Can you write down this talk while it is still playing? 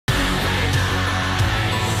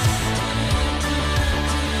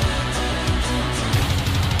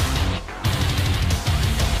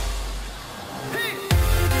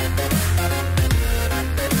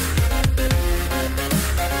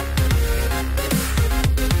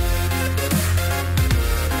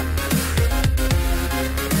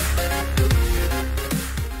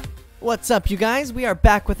What's up, you guys? We are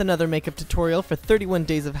back with another makeup tutorial for 31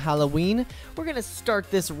 Days of Halloween. We're gonna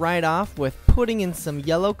start this right off with putting in some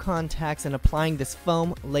yellow contacts and applying this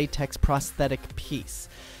foam latex prosthetic piece.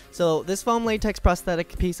 So this foam latex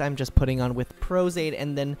prosthetic piece I'm just putting on with Pros-Aid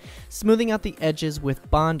and then smoothing out the edges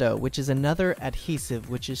with Bondo, which is another adhesive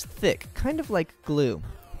which is thick, kind of like glue.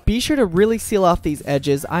 Be sure to really seal off these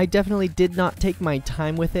edges. I definitely did not take my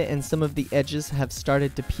time with it and some of the edges have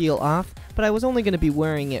started to peel off, but I was only going to be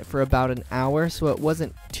wearing it for about an hour, so it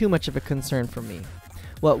wasn't too much of a concern for me.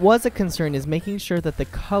 What was a concern is making sure that the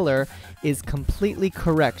color is completely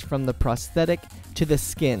correct from the prosthetic to the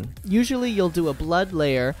skin. Usually you'll do a blood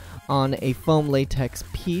layer on a foam latex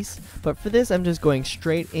piece, but for this I'm just going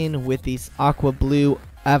straight in with this aqua blue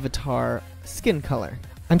avatar skin color.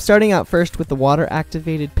 I'm starting out first with the water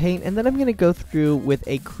activated paint, and then I'm going to go through with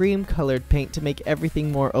a cream colored paint to make everything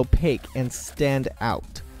more opaque and stand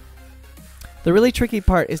out. The really tricky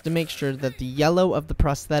part is to make sure that the yellow of the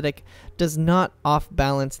prosthetic does not off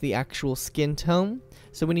balance the actual skin tone,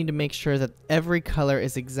 so we need to make sure that every color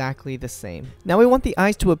is exactly the same. Now we want the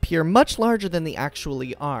eyes to appear much larger than they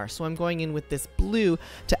actually are, so I'm going in with this blue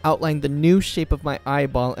to outline the new shape of my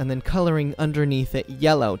eyeball and then coloring underneath it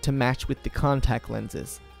yellow to match with the contact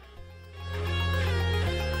lenses.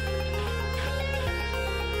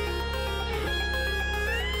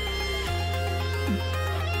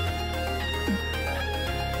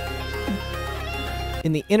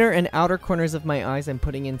 In the inner and outer corners of my eyes, I'm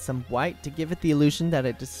putting in some white to give it the illusion that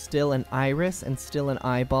it is still an iris and still an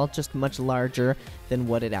eyeball, just much larger than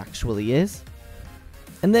what it actually is.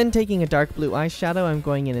 And then taking a dark blue eyeshadow, I'm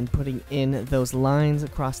going in and putting in those lines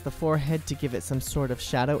across the forehead to give it some sort of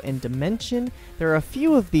shadow and dimension. There are a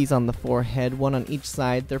few of these on the forehead, one on each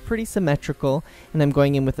side. They're pretty symmetrical, and I'm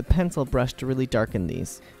going in with a pencil brush to really darken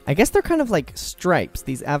these. I guess they're kind of like stripes.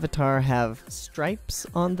 These avatar have stripes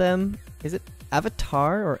on them. Is it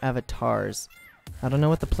avatar or avatars? I don't know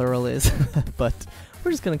what the plural is, but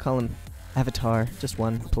we're just gonna call them avatar, just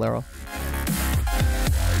one, plural.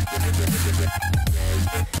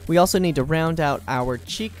 We also need to round out our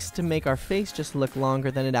cheeks to make our face just look longer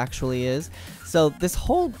than it actually is. So this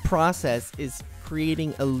whole process is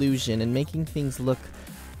creating illusion and making things look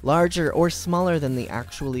larger or smaller than they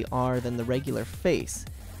actually are than the regular face.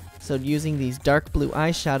 So using these dark blue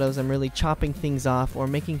eyeshadows, I'm really chopping things off or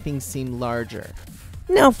making things seem larger.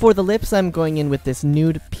 Now for the lips, I'm going in with this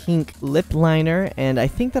nude pink lip liner, and I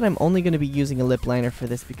think that I'm only going to be using a lip liner for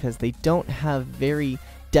this because they don't have very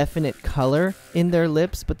definite color in their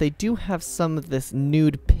lips, but they do have some of this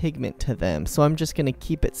nude pigment to them, so I'm just going to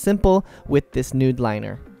keep it simple with this nude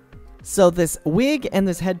liner. So this wig and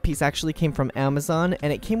this headpiece actually came from Amazon,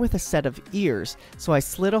 and it came with a set of ears. So I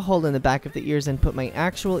slit a hole in the back of the ears and put my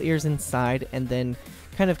actual ears inside, and then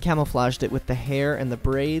kind of camouflaged it with the hair and the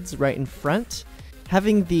braids right in front.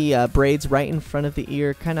 Having the braids right in front of the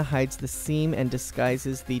ear kind of hides the seam and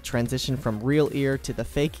disguises the transition from real ear to the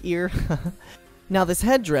fake ear. Now this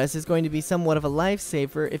headdress is going to be somewhat of a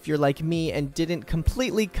lifesaver if you're like me and didn't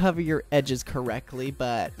completely cover your edges correctly,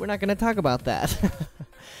 but we're not going to talk about that.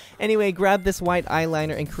 Anyway, grab this white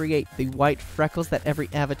eyeliner and create the white freckles that every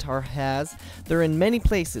avatar has. They're in many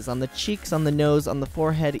places, on the cheeks, on the nose, on the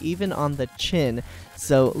forehead, even on the chin.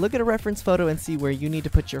 So look at a reference photo and see where you need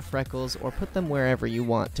to put your freckles, or put them wherever you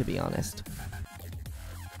want, to be honest.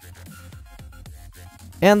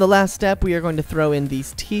 And the last step, we are going to throw in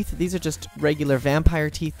these teeth. These are just regular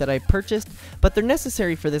vampire teeth that I purchased, but they're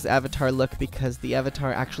necessary for this avatar look because the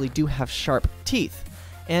avatar actually do have sharp teeth.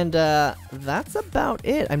 And that's about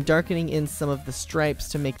it. I'm darkening in some of the stripes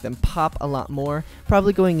to make them pop a lot more.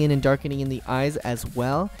 Probably going in and darkening in the eyes as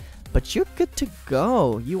well. But you're good to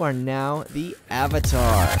go. You are now the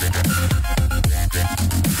avatar.